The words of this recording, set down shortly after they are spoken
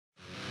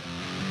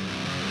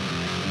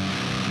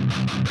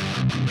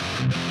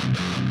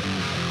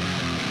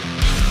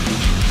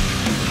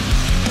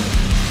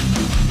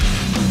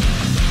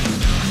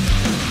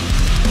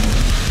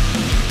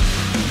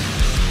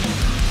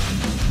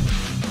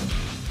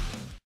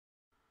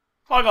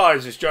Hi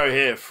guys, it's Joe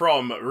here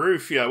from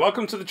Rufioh.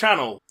 Welcome to the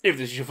channel. If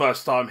this is your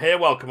first time here,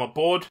 welcome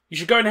aboard. You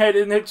should go ahead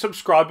and hit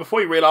subscribe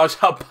before you realise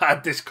how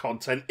bad this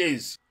content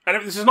is. And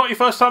if this is not your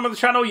first time on the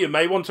channel, you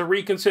may want to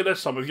reconsider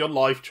some of your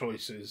life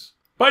choices.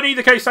 But in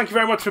either case, thank you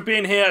very much for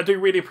being here. I do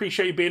really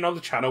appreciate you being on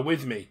the channel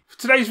with me. For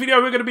today's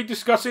video, we're going to be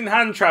discussing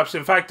hand traps.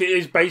 In fact, it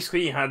is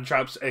basically hand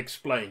traps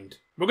explained.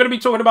 We're going to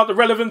be talking about the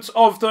relevance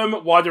of them,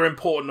 why they're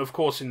important, of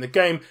course, in the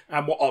game,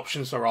 and what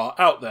options there are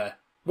out there.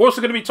 We're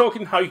also going to be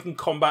talking how you can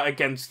combat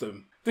against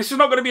them. This is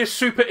not going to be a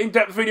super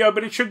in-depth video,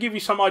 but it should give you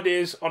some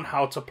ideas on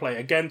how to play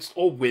against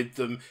or with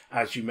them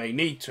as you may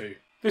need to.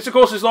 This of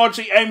course is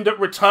largely aimed at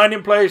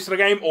returning players to the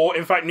game, or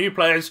in fact new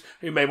players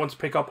who may want to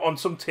pick up on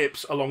some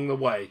tips along the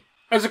way.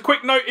 As a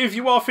quick note, if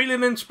you are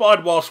feeling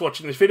inspired whilst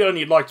watching this video and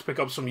you'd like to pick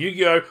up some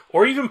Yu-Gi-Oh!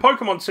 Or even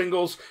Pokemon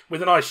singles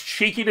with a nice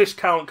cheeky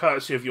discount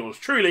courtesy of yours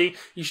truly,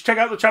 you should check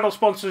out the channel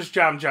sponsors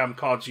Jam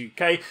Cards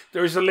UK.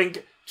 There is a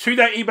link to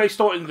their eBay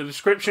store in the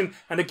description,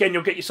 and again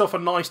you'll get yourself a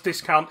nice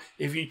discount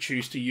if you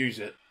choose to use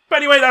it. But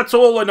anyway, that's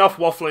all enough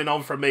waffling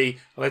on from me.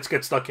 Let's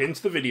get stuck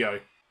into the video.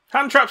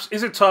 Hand traps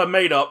is a term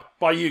made up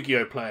by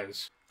Yu-Gi-Oh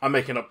players. And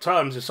making up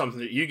terms is something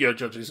that Yu-Gi-Oh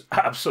judges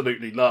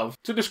absolutely love,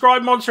 to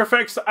describe monster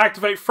effects that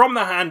activate from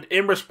the hand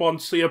in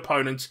response to the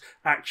opponent's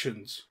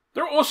actions.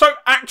 There are also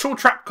actual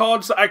trap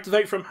cards that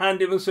activate from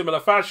hand in a similar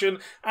fashion,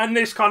 and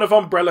this kind of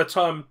umbrella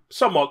term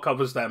somewhat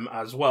covers them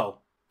as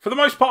well. For the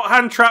most part,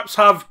 hand traps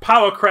have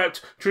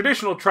power-crept,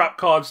 traditional trap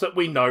cards that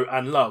we know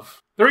and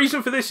love. The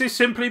reason for this is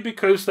simply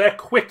because they're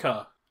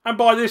quicker. And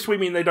by this we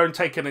mean they don't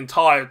take an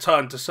entire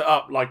turn to set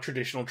up like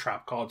traditional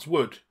trap cards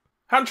would.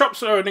 Hand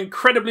traps are an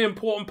incredibly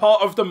important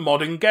part of the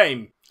modern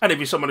game. And if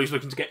you're someone who's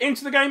looking to get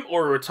into the game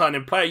or a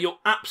returning player, you'll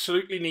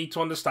absolutely need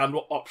to understand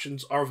what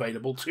options are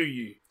available to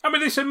you. And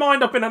with this in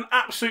mind, I've been an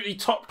absolutely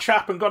top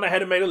chap and gone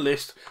ahead and made a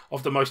list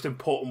of the most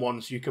important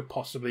ones you could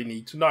possibly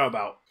need to know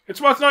about.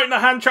 It's worth noting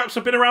that hand traps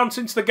have been around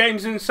since the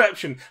game's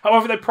inception.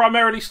 However, they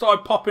primarily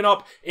started popping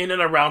up in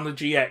and around the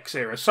GX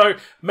era, so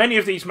many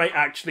of these may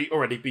actually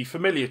already be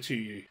familiar to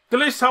you. The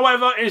list,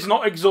 however, is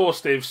not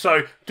exhaustive,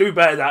 so do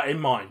bear that in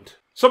mind.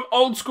 Some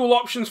old school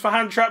options for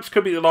hand traps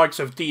could be the likes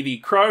of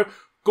DD Crow,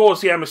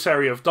 Gauze the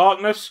Emissary of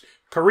Darkness,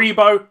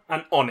 Karibo,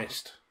 and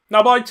Honest.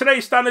 Now, by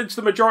today's standards,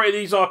 the majority of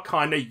these are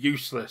kinda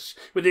useless,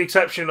 with the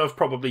exception of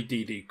probably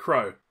DD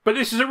Crow. But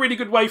this is a really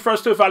good way for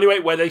us to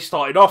evaluate where they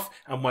started off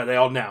and where they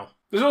are now.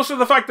 There's also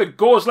the fact that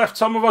Gauze left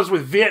some of us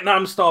with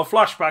Vietnam-style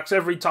flashbacks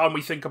every time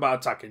we think about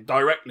attacking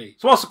directly.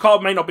 So whilst the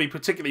card may not be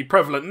particularly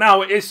prevalent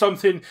now, it is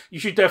something you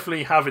should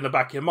definitely have in the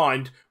back of your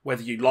mind,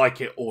 whether you like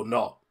it or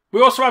not.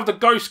 We also have the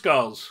Ghost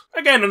Girls.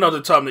 Again,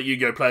 another term that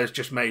Yu-Gi-Oh players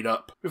just made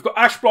up. We've got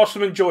Ash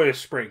Blossom and Joyous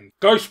Spring,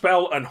 Ghost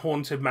Belle and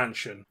Haunted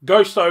Mansion,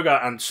 Ghost Ogre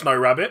and Snow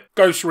Rabbit,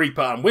 Ghost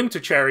Reaper and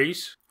Winter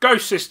Cherries,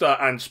 Ghost Sister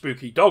and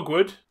Spooky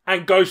Dogwood,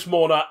 and Ghost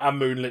Mourner and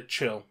Moonlit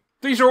Chill.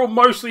 These are all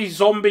mostly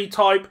zombie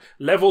type,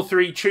 level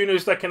 3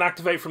 tuners that can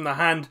activate from the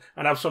hand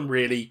and have some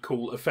really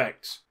cool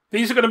effects.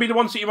 These are going to be the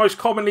ones that you most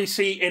commonly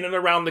see in and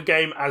around the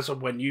game as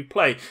of when you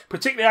play,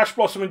 particularly Ash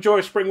Blossom and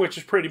Joyous Spring, which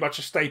is pretty much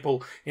a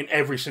staple in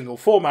every single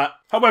format.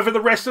 However, the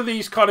rest of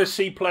these kind of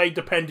see play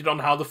depending on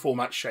how the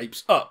format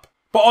shapes up.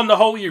 But on the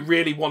whole, you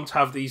really want to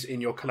have these in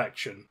your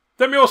collection.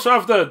 Then we also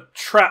have the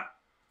trap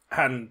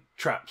hand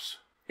traps.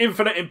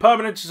 Infinite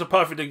Impermanence is a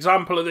perfect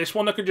example of this,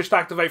 one that can just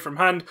activate from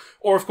hand,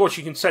 or of course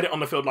you can set it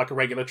on the field like a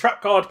regular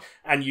trap card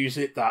and use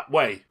it that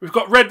way. We've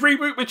got Red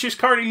Reboot, which is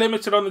currently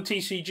limited on the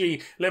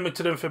TCG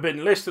Limited and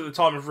Forbidden list at the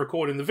time of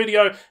recording the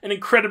video, an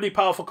incredibly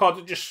powerful card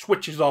that just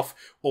switches off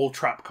all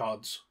trap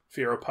cards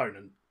for your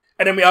opponent.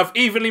 And then we have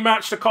Evenly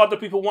Matched, a card that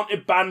people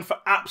wanted banned for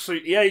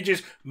absolutely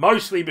ages,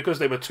 mostly because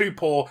they were too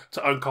poor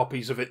to own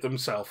copies of it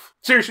themselves.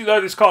 Seriously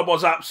though, this card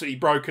was absolutely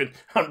broken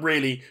and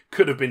really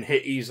could have been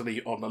hit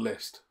easily on the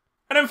list.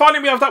 And then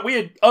finally we have that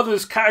weird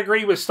others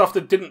category with stuff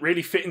that didn't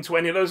really fit into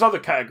any of those other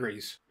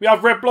categories. We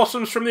have Red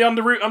Blossoms from the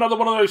Underroot, another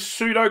one of those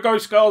pseudo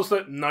Ghost Girls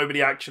that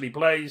nobody actually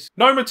plays.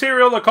 No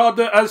Material, a card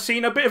that has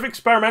seen a bit of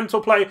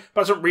experimental play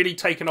but hasn't really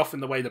taken off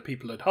in the way that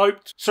people had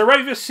hoped.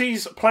 Saravis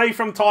sees play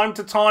from time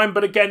to time,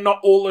 but again not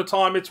all the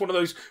time. It's one of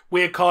those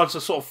weird cards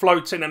that sort of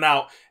floats in and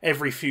out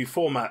every few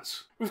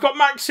formats. We've got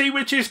Maxi,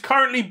 which is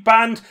currently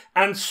banned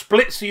and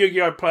splits the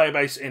Yu-Gi-Oh player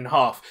base in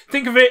half.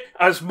 Think of it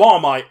as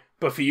Marmite,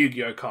 but for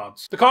Yu-Gi-Oh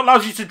cards. The card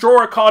allows you to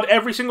draw a card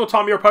every single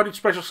time your opponent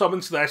special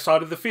summons their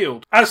side of the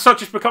field. As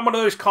such, it's become one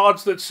of those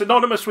cards that's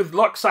synonymous with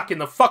luck sacking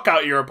the fuck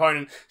out of your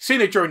opponent,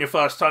 seeing it during your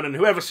first turn, and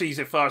whoever sees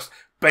it first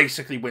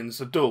basically wins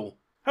the duel.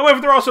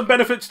 However, there are some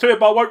benefits to it,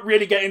 but I won't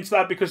really get into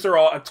that because there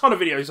are a ton of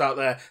videos out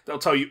there that'll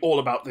tell you all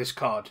about this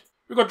card.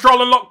 We've got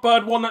Droll and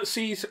Lockbird, one that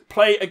sees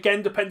play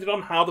again depending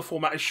on how the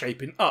format is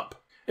shaping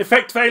up.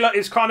 Effect Veiler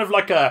is kind of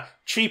like a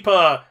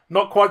cheaper,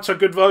 not quite so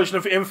good version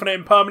of Infinite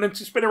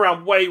Impermanence. It's been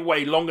around way,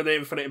 way longer than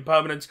Infinite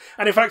Impermanence,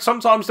 and in fact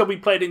sometimes they'll be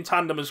played in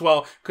tandem as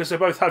well, because they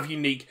both have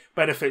unique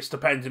benefits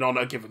depending on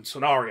a given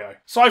scenario.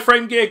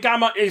 Psyframe Gear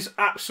Gamma is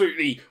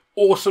absolutely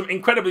awesome,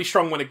 incredibly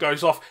strong when it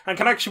goes off, and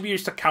can actually be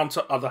used to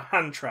counter other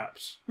hand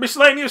traps.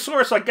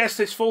 Miscellaneousaurus, I guess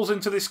this falls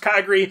into this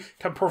category,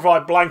 can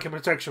provide blanket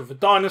protection for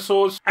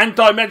dinosaurs, and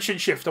Dimension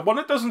Shifter, one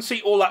that doesn't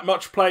see all that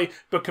much play,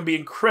 but can be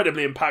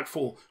incredibly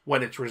impactful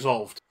when it's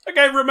resolved.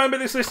 Again, remember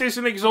this list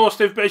isn't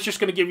exhaustive, but it's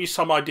just going to give you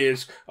some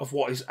ideas of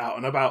what is out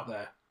and about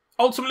there.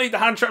 Ultimately, the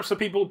hand traps that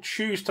people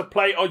choose to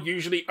play are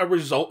usually a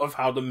result of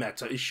how the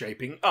meta is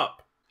shaping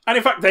up. And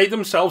in fact, they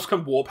themselves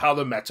can warp how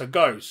the meta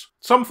goes.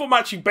 Some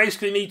formats you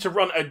basically need to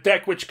run a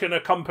deck which can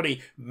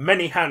accompany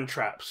many hand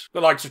traps.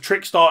 The likes of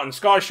Trickstar and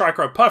Sky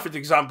Striker are perfect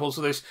examples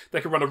of this. They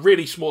can run a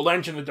really small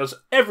engine that does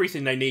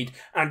everything they need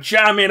and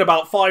jam in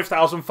about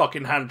 5,000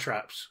 fucking hand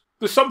traps.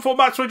 There's some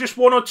formats where just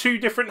 1 or 2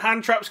 different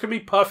hand traps can be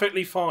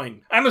perfectly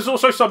fine. And there's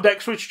also some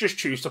decks which just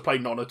choose to play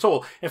none at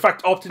all. In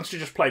fact, opting to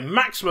just play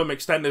maximum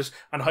extenders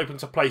and hoping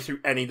to play through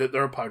any that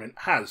their opponent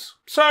has.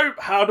 So,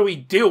 how do we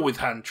deal with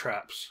hand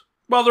traps?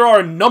 Well, there are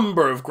a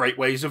number of great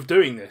ways of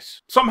doing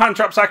this. Some hand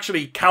traps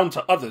actually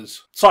counter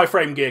others.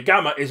 Psyframe Gear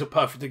Gamma is a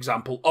perfect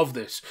example of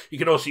this. You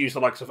can also use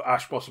the likes of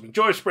Ash Blossom and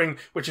Joy Spring,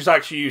 which is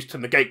actually used to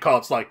negate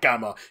cards like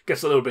Gamma.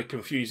 Gets a little bit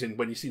confusing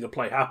when you see the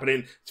play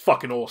happening. It's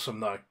fucking awesome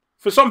though.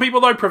 For some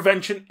people though,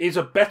 Prevention is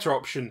a better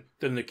option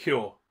than the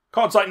Cure.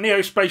 Cards like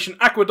Neospace and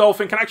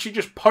Aquadolphin can actually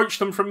just poach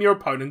them from your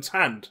opponent's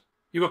hand.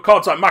 You've got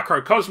cards like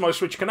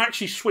Macrocosmos, which can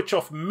actually switch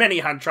off many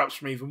hand traps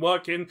from even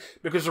working,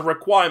 because the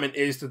requirement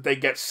is that they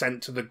get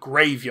sent to the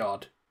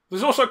graveyard.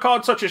 There's also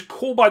cards such as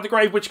Call by the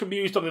Grave, which can be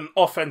used on an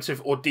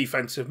offensive or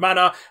defensive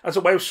manner as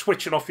a way of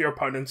switching off your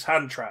opponent's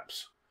hand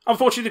traps.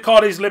 Unfortunately, the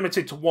card is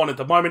limited to 1 at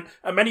the moment,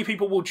 and many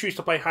people will choose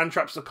to play hand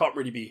traps that can't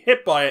really be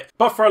hit by it,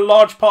 but for a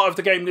large part of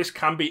the game this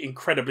can be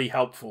incredibly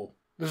helpful.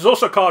 There's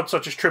also cards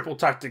such as Triple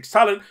Tactics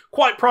Talent,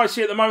 quite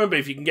pricey at the moment, but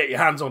if you can get your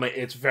hands on it,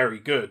 it's very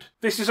good.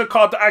 This is a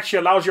card that actually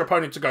allows your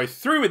opponent to go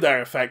through with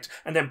their effect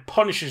and then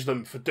punishes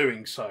them for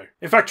doing so.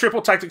 In fact,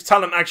 Triple Tactics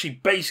Talent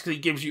actually basically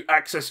gives you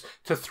access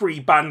to 3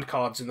 banned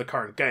cards in the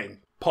current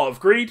game. Pot of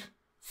Greed,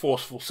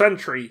 Forceful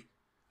Sentry,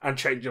 and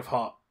Change of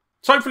Heart.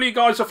 So hopefully you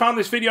guys have found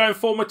this video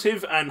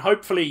informative, and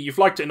hopefully you've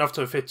liked it enough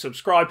to have hit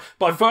subscribe.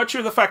 By virtue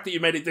of the fact that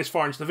you made it this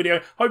far into the video,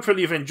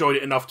 hopefully you've enjoyed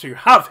it enough to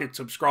have hit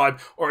subscribe,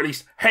 or at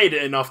least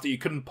hated it enough that you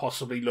couldn't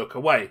possibly look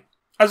away.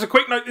 As a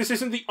quick note, this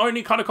isn't the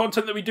only kind of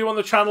content that we do on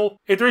the channel.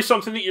 If there is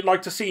something that you'd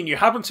like to see and you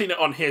haven't seen it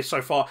on here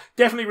so far,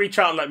 definitely reach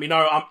out and let me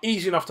know. I'm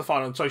easy enough to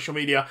find on social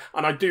media,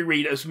 and I do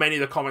read as many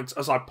of the comments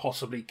as I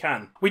possibly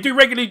can. We do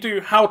regularly do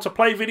how to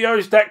play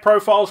videos, deck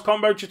profiles,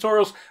 combo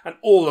tutorials, and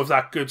all of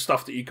that good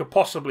stuff that you could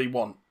possibly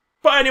want.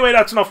 But anyway,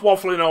 that's enough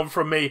waffling on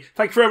from me.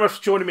 Thank you very much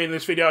for joining me in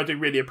this video. I do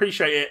really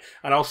appreciate it,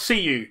 and I'll see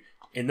you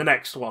in the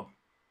next one.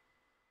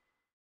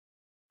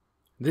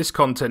 This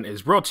content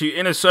is brought to you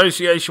in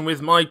association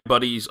with my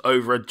buddies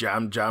over at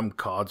Jam Jam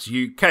Cards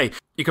UK.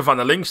 You can find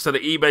the links to the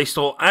eBay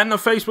store and the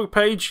Facebook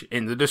page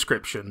in the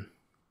description.